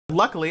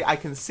Luckily, I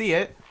can see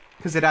it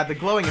because it had the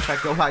glowing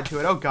effect applied to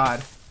it. Oh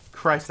god.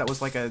 Christ, that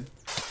was like a...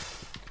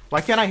 Why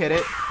can't I hit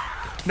it?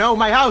 No,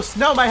 my house!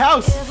 No, my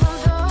house!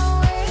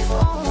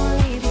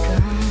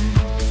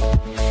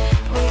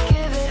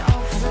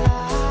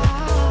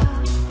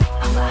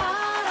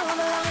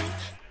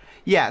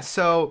 Yeah,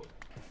 so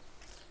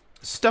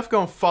stuff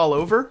gonna fall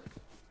over,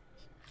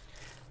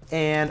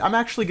 and I'm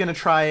actually gonna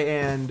try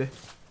and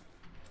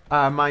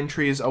mine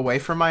trees away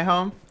from my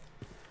home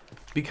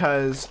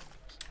because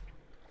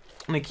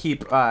I'm gonna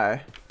keep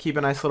a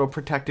nice little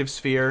protective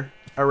sphere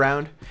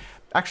around.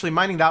 Actually,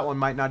 mining that one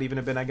might not even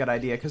have been a good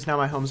idea because now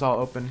my home's all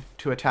open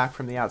to attack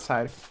from the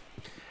outside.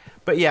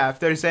 But yeah, if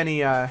there's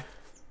any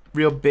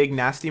real big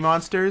nasty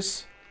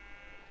monsters,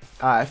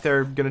 if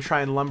they're gonna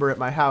try and lumber at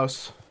my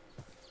house,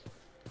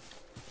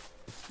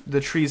 the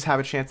trees have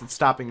a chance at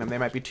stopping them. They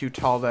might be too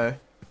tall to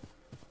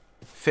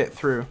fit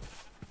through.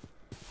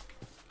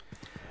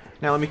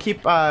 Now let me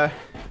keep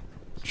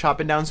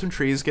chopping down some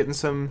trees, getting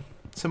some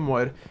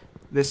wood.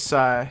 This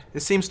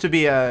seems to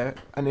be an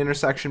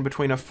intersection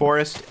between a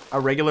forest, a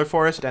regular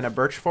forest, and a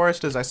birch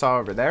forest, as I saw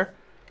over there.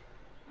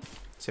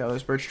 See all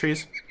those birch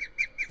trees?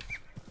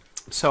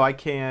 So I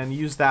can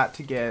use that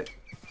to get...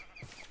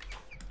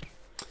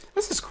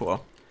 This is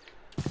cool.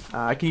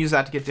 I can use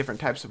that to get different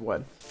types of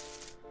wood.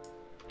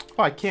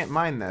 Oh, I can't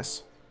mine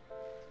this.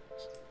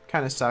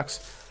 Kind of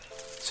sucks.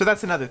 So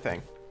that's another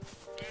thing,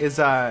 is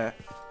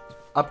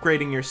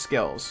upgrading your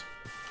skills.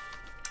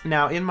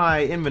 Now, in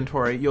my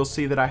inventory, you'll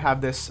see that I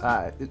have this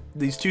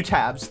these two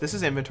tabs. This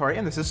is inventory,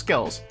 and this is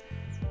skills.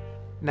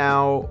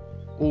 Now,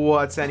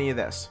 what's any of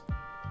this?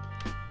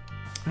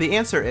 The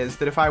answer is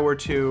that if I were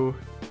to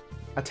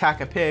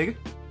attack a pig,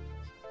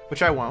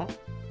 which I won't,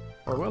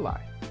 or will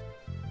I?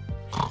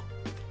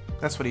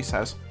 That's what he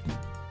says.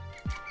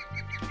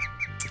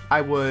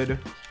 I would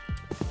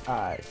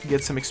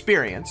get some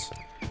experience.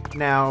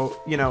 Now,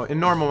 you know, in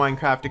normal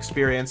Minecraft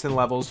experience and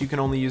levels, you can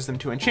only use them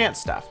to enchant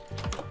stuff.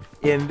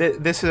 In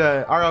this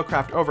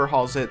RLCraft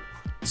overhauls it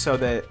so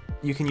that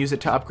you can use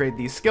it to upgrade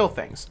these skill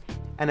things.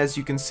 And as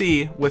you can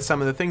see, with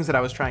some of the things that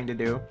I was trying to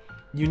do,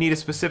 you need a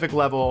specific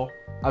level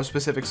of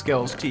specific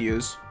skills to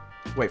use,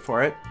 wait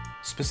for it,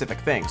 specific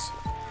things.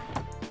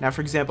 Now,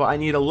 for example, I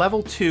need a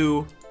level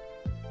 2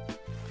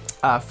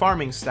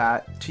 farming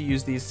stat to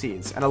use these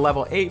seeds, and a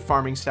level 8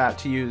 farming stat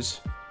to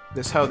use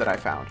this hoe that I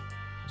found.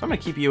 So I'm going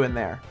to keep you in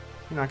there.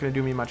 You're not going to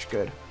do me much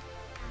good.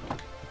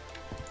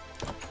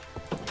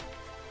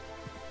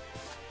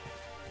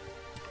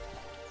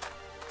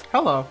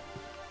 Hello.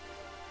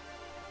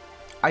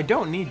 I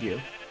don't need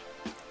you.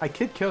 I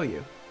could kill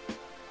you.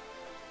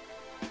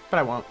 But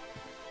I won't.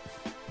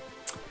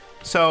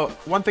 So,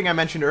 one thing I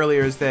mentioned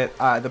earlier is that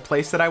the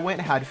place that I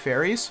went had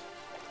fairies.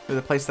 Or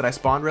the place that I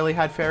spawned really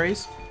had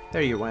fairies.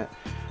 There you went.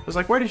 I was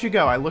like, where did you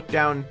go? I looked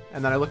down,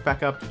 and then I looked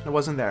back up, and it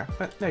wasn't there.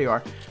 But there you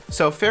are.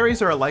 So,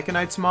 fairies are a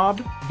Lycanites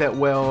mob that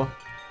will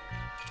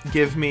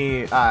give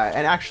me, and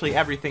actually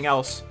everything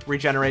else,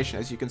 regeneration,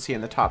 as you can see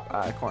in the top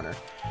corner.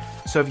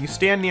 So if you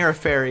stand near a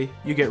fairy,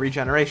 you get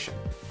regeneration.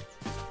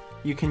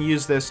 You can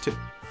use this to...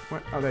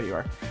 Oh, there you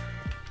are.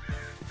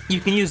 You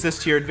can use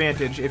this to your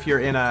advantage if you're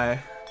in a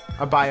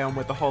biome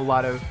with a whole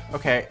lot of...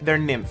 Okay, they're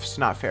nymphs,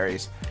 not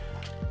fairies.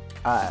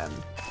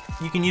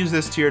 You can use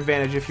this to your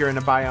advantage if you're in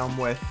a biome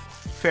with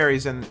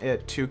fairies in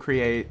it to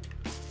create,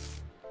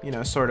 you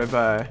know, sort of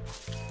a...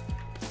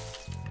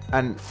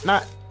 And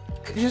not...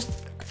 Just...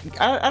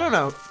 I don't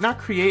know. Not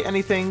create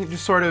anything,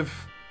 just sort of...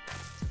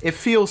 It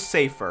feels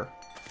safer.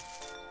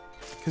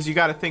 Because you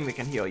got a thing that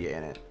can heal you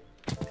in it.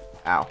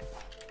 Ow.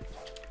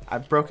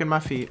 I've broken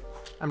my feet.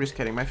 I'm just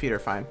kidding. My feet are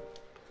fine.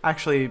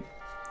 Actually,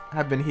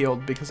 have been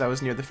healed because I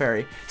was near the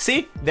fairy.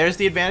 See? There's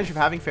the advantage of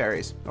having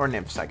fairies. Or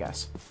nymphs, I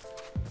guess.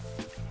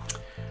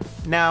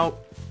 Now,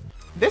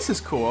 this is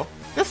cool.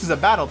 This is a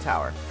battle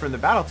tower from the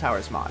Battle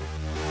Towers mod.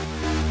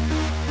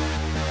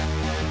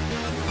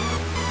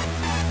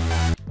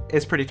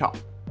 It's pretty tall.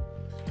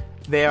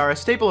 They are a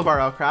staple of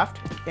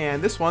RLCraft,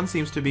 and this one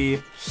seems to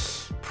be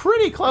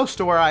pretty close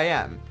to where I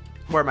am.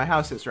 Where my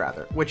house is,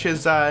 rather. Which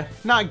is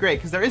not great,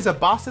 because there is a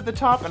boss at the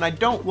top, and I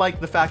don't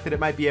like the fact that it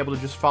might be able to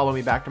just follow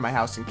me back to my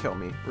house and kill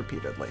me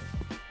repeatedly.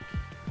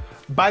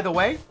 By the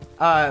way,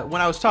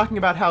 when I was talking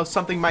about how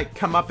something might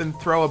come up and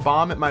throw a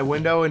bomb at my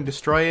window and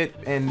destroy it,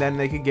 and then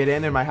they could get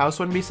in and my house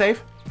wouldn't be safe,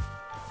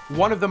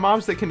 one of the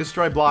mobs that can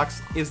destroy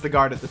blocks is the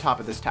guard at the top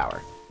of this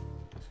tower.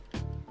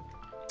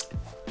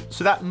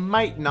 So that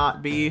might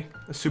not be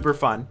super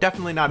fun.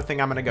 Definitely not a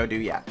thing I'm going to go do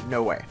yet.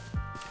 No way.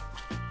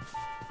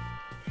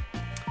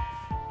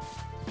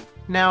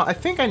 Now, I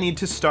think I need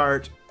to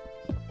start...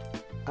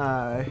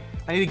 I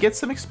need to get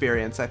some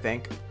experience, I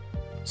think.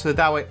 So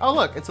that way... Oh,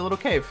 look! It's a little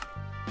cave.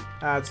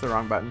 That's the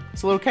wrong button.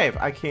 It's a little cave.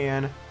 I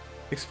can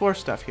explore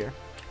stuff here.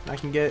 I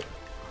can get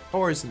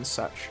ores and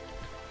such.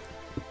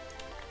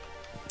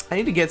 I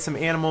need to get some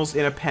animals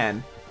in a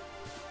pen.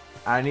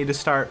 I need to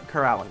start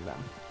corralling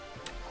them.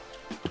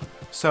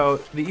 So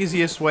the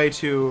easiest way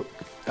to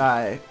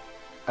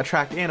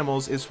attract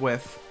animals is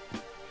with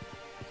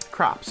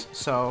crops.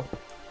 So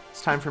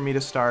It's time for me to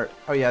start.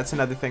 Oh yeah, that's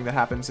another thing that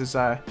happens is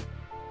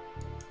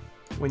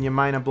when you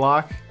mine a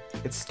block,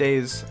 it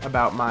stays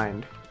about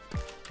mined.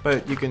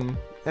 But you can,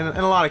 in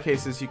a lot of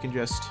cases, you can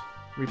just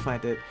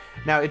replant it.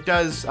 Now it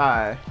does,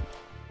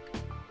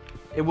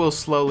 it will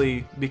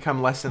slowly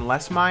become less and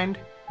less mined.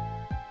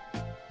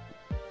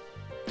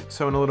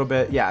 So in a little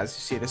bit, yeah, as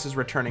you see, this is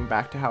returning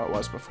back to how it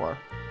was before.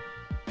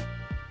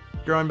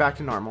 Growing back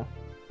to normal.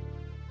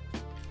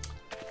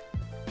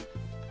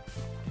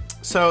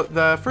 So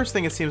the first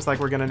thing it seems like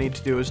we're gonna need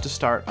to do is to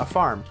start a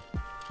farm.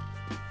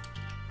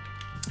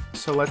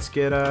 So let's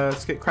get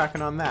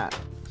cracking on that.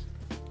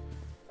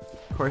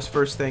 Of course,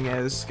 first thing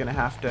is gonna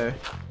have to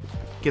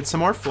get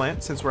some more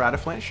flint since we're out of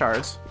flint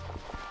shards.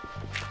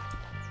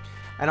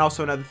 And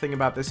also another thing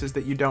about this is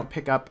that you don't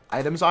pick up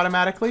items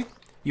automatically.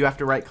 You have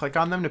to right click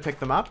on them to pick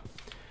them up.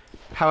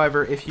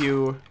 However, if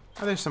you,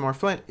 oh, there's some more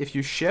flint. If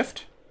you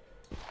shift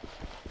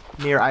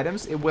near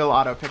items, it will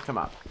auto pick them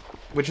up,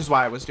 which is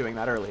why I was doing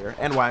that earlier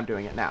and why I'm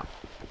doing it now.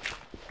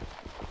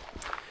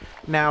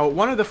 Now,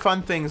 one of the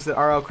fun things that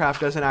RLCraft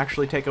doesn't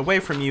actually take away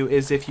from you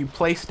is if you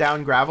place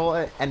down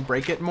gravel and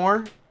break it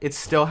more, it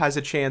still has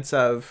a chance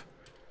of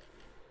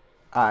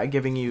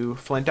giving you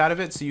flint out of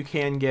it, so you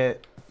can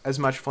get as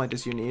much flint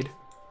as you need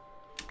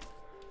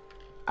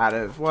out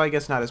of, well, I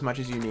guess not as much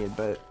as you need,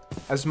 but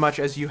as much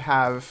as you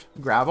have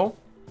gravel.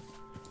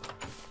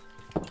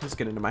 Let's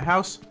get into my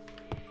house.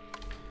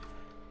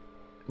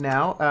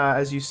 Now,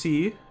 as you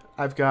see,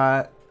 I've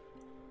got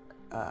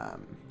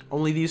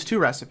only these 2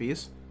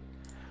 recipes,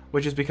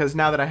 which is because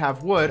now that I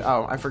have wood,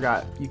 oh, I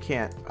forgot, you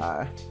can't,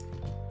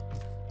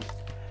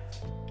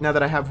 now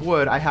that I have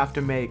wood, I have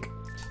to make,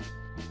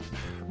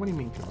 what do you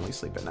mean you can only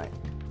sleep at night?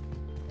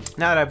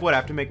 Now that I have wood, I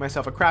have to make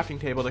myself a crafting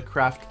table to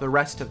craft the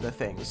rest of the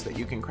things that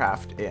you can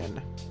craft in,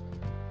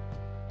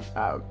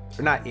 or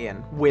not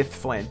in, with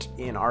flint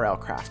in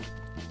RLCraft.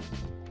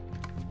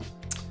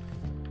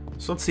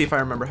 So let's see if I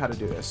remember how to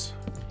do this.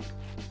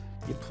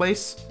 You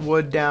place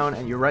wood down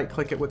and you right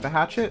click it with the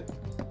hatchet.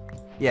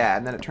 Yeah,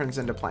 and then it turns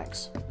into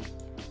planks.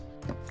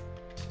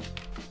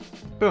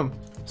 Boom.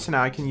 So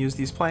now I can use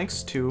these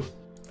planks to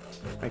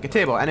make a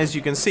table. And as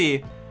you can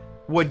see,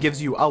 wood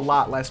gives you a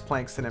lot less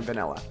planks than in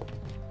vanilla.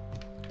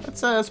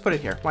 Let's put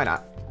it here. Why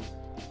not?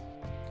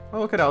 Oh,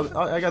 look at all,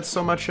 I got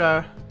so much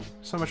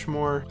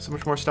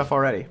more stuff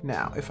already.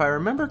 Now, if I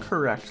remember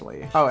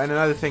correctly. Oh, and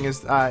another thing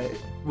is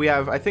we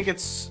have, I think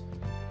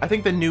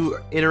the new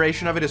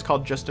iteration of it is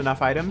called Just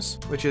Enough Items,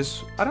 which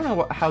is, I don't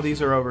know how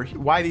these are over,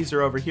 why these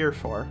are over here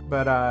for,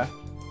 but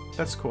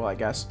that's cool, I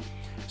guess.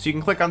 So you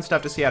can click on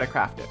stuff to see how to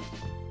craft it.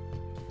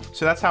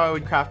 So that's how I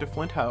would craft a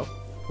flint hoe,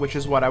 which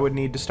is what I would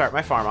need to start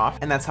my farm off,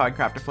 and that's how I'd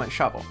craft a flint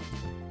shovel.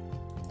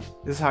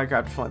 This is how I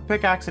craft a flint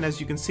pickaxe, and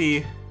as you can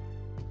see,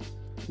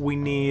 we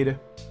need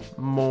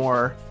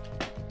more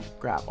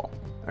gravel,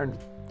 or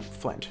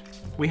flint.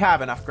 We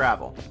have enough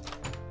gravel.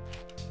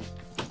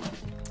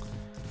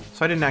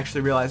 So I didn't actually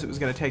realize it was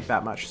going to take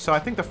that much. So I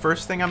think the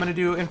first thing I'm going to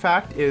do, in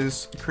fact,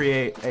 is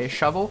create a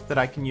shovel that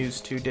I can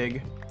use to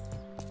dig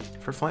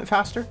for flint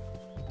faster.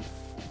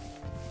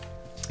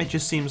 It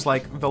just seems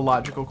like the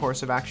logical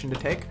course of action to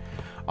take.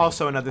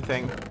 Also, another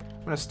thing,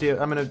 I'm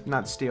going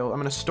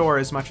to store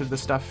as much of the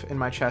stuff in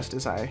my chest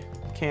as I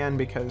can,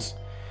 because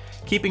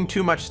keeping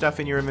too much stuff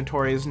in your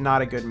inventory is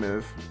not a good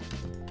move.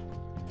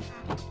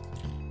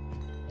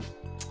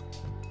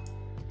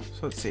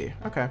 So let's see.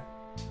 Okay.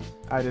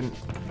 I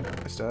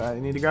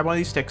need to grab one of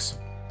these sticks.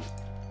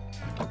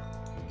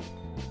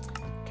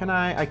 Can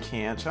I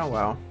can't. Oh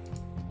well.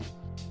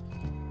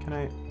 Can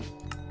I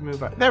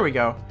move up? There we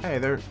go. Hey,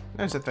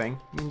 there's a thing.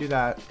 You can do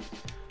that.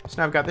 So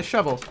now I've got this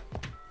shovel.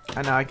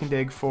 And now I can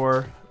dig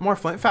for more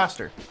flint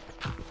faster.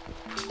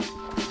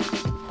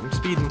 I'm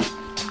speeding.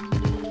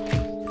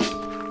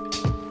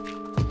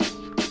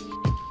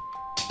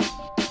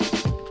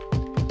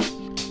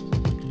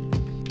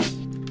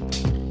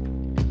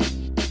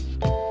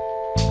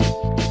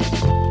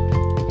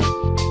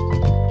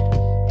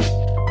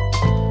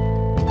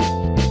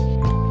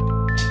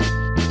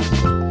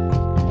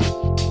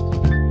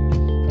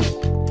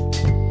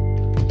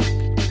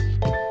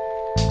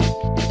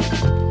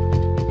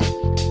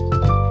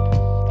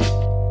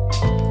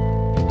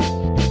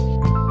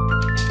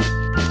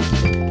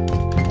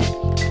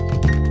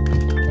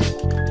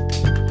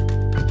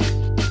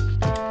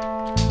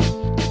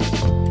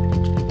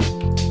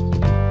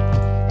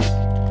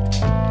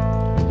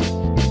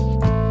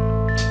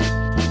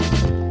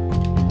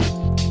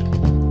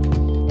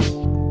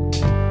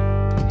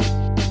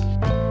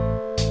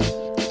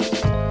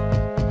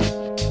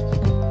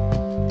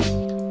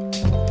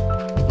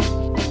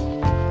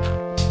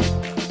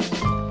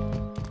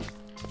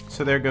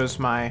 So there goes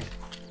my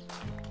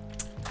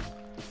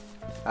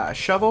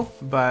shovel,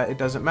 but it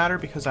doesn't matter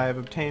because I have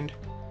obtained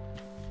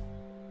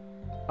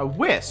a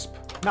wisp.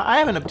 Now, I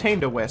haven't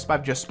obtained a wisp,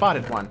 I've just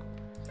spotted one.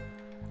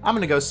 I'm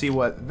gonna go see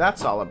what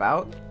that's all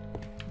about.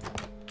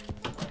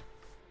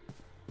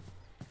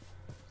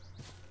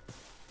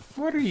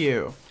 What are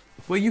you?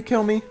 Will you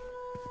kill me?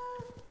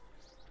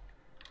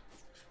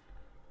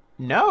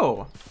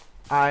 No.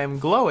 I'm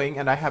glowing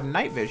and I have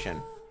night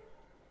vision.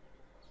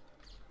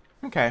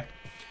 Okay.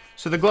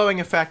 So the glowing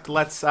effect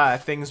lets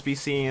things be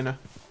seen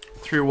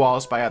through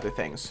walls by other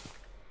things.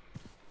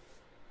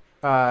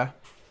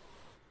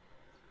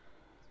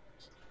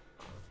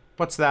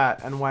 What's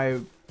that and why?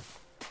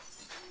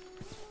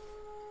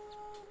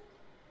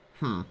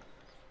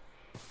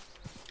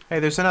 Hey,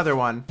 there's another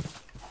one.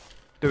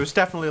 There was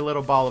definitely a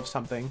little ball of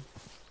something.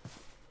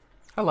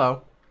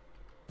 Hello.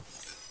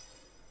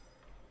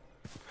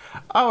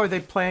 Oh, are they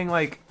playing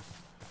like...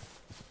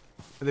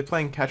 Are they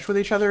playing catch with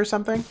each other or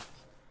something?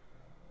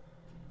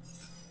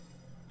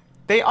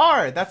 They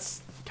are!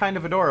 That's kind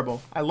of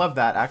adorable. I love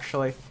that,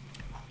 actually.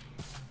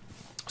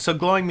 So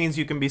glowing means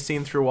you can be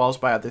seen through walls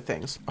by other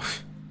things.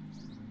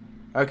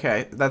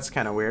 Okay, that's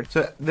kind of weird.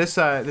 So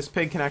this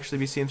pig can actually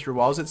be seen through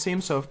walls, it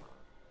seems. So,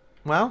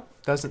 well,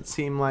 doesn't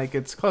seem like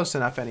it's close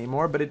enough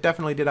anymore, but it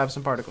definitely did have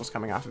some particles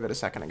coming off of it a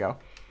second ago.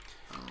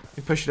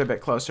 We push it a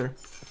bit closer.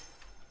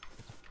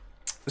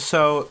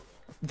 So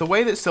the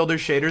way that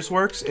Silder's shaders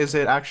works is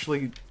it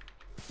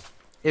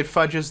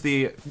fudges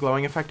the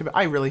glowing effect of it.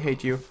 I really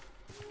hate you.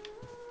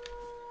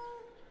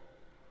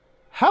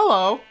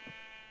 Hello.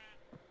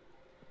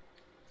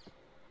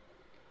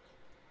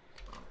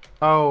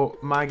 Oh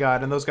my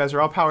god, and those guys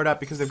are all powered up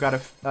because they've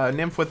got a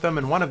nymph with them,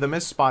 and one of them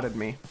has spotted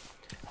me.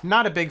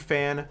 Not a big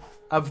fan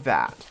of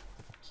that.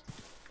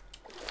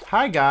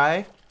 Hi,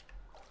 guy.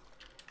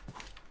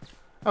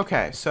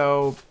 Okay,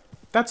 so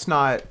that's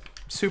not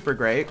super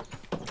great.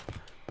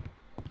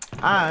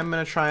 I'm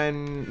gonna try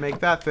and make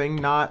that thing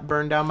not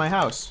burn down my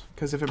house,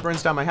 because if it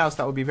burns down my house,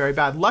 that would be very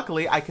bad.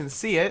 Luckily, I can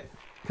see it,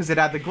 because it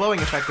had the glowing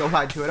effect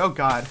applied to it. Oh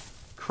god.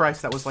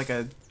 Christ, that was like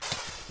a...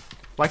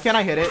 Why can't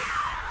I hit it?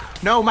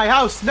 No, my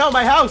house! No,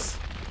 my house!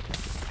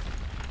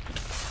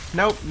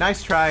 Nope,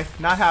 nice try.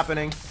 Not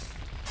happening.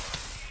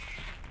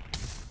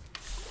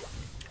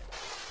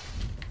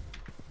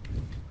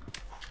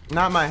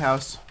 Not my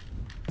house.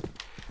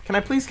 Can I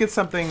please get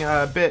something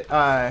a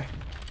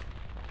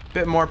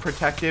bit more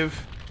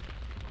protective?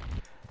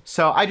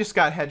 So, I just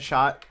got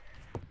headshot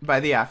by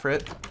the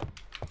Afrit.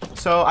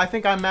 So, I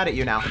think I'm mad at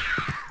you now.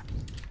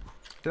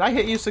 Did I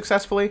hit you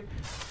successfully?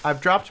 I've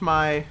dropped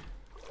my...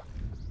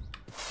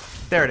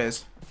 There it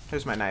is.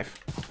 Here's my knife.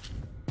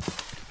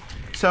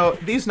 So,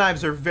 these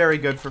knives are very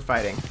good for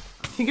fighting.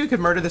 Think you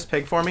could murder this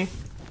pig for me?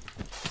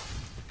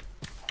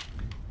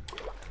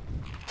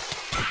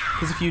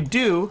 Because if you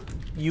do,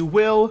 you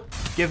will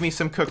give me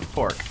some cooked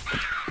pork.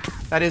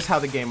 That is how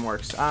the game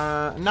works.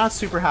 Not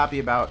super happy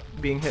about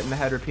being hit in the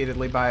head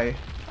repeatedly by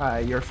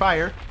your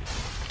fire.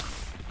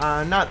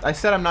 I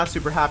said I'm not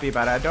super happy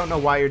about it. I don't know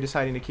why you're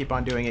deciding to keep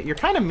on doing it. You're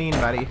kind of mean,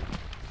 buddy.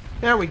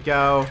 There we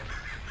go.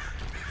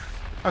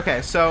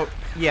 Okay, so,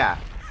 yeah.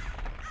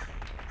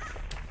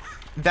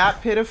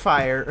 That pit of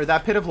fire, or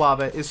that pit of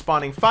lava, is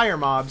spawning fire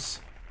mobs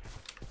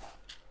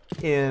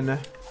in...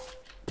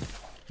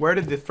 Where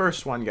did the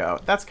first one go?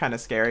 That's kind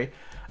of scary.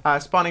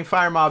 Spawning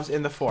fire mobs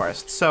in the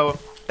forest. So,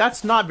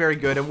 that's not very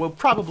good, and will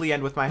probably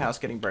end with my house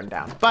getting burned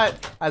down.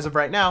 But, as of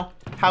right now,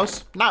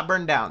 house not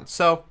burned down.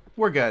 So,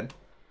 we're good.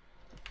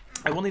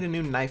 I will need a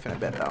new knife in a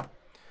bit, though.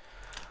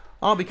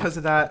 All because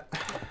of that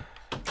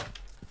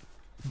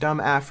dumb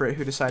Afrit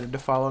who decided to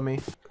follow me.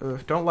 Ugh,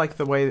 don't like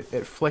the way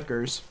it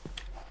flickers.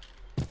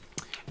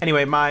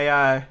 Anyway,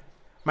 my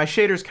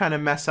shaders kind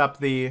of mess up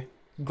the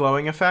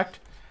glowing effect.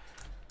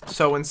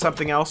 So when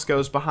something else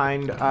goes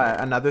behind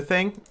another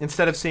thing,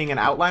 instead of seeing an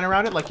outline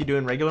around it like you do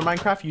in regular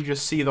Minecraft, you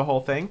just see the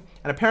whole thing.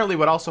 And apparently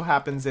what also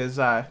happens is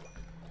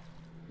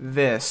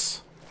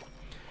this.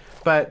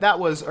 But that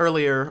was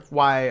earlier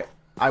why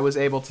I was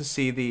able to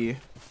see the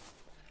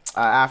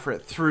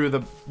Afrit through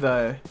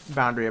the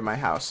boundary of my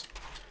house.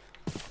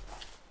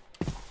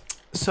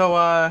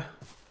 So,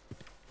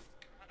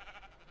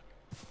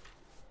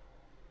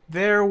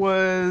 there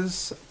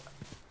was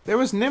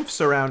nymphs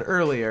around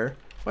earlier.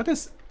 What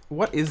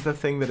is the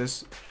thing that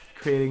is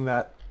creating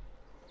that?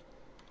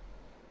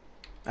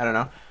 I don't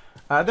know.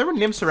 There were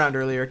nymphs around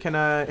earlier.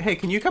 Hey,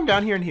 can you come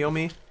down here and heal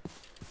me?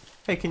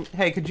 Hey,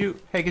 could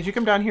you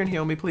come down here and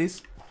heal me,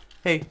 please?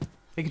 Hey,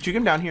 could you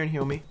come down here and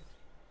heal me?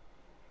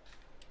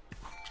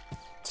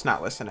 It's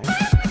not listening.